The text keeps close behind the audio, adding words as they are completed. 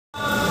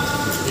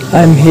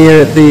I'm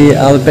here at the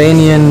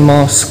Albanian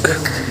mosque.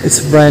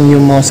 It's a brand new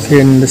mosque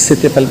here in the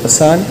city of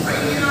Elbasan,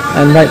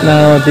 and right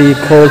now the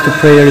call to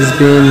prayer is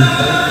being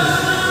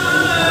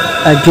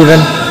given.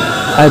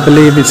 I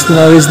believe it's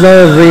no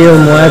real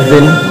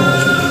muezzin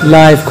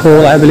live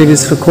call. I believe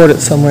it's recorded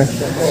somewhere.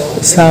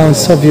 It sounds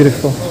so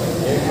beautiful,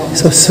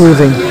 so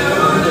soothing.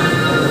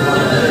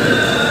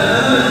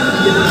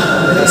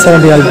 Some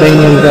of the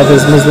Albanian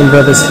brothers, Muslim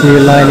brothers here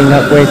lining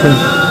up waiting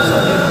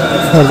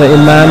for the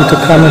Imam to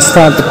come and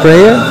start the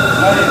prayer.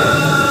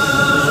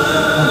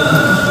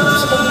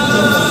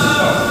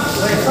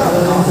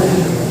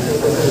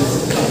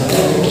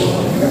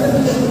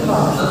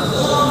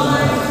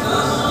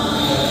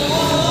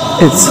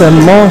 It's a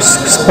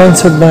mosque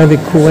sponsored by the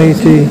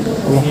Kuwaiti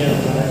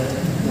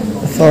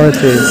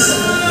authorities.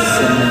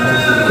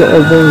 Got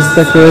all those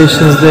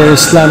decorations there,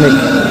 Islamic,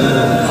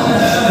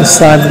 the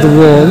side of the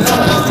wall,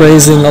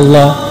 praising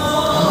Allah.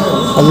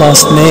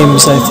 Allah's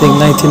names, I think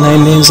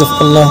 99 names of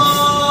Allah.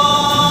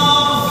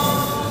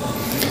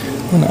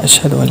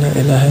 أشهد أن لا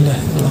إله إلا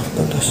الله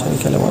وحده لا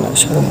شريك له وأنا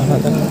أشهد أن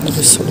محمدا عبده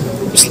ورسوله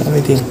إسلام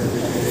دين.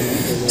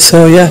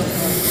 So yeah,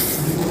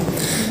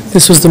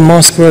 this was the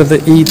mosque where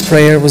the Eid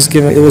prayer was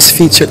given. It was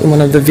featured in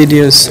one of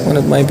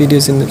my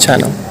videos in the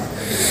channel.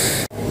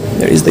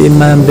 There is the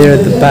Imam there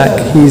at the back.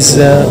 He's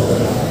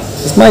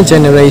my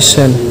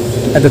generation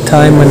at the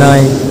time when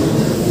I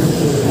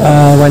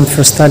went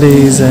for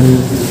studies,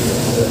 and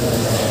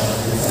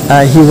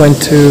he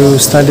went to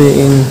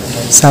study in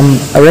some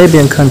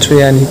Arabian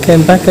country, and he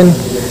came back and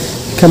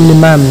became an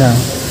Imam now.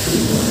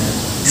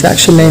 His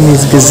actual name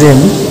is Gazim,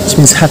 which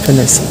means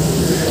happiness.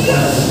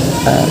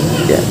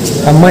 Yeah,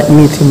 I might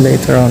meet him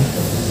later on.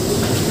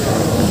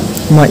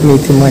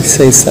 Might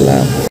say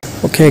salam.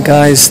 Okay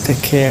guys,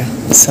 take care.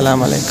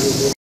 Assalamu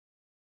alaikum.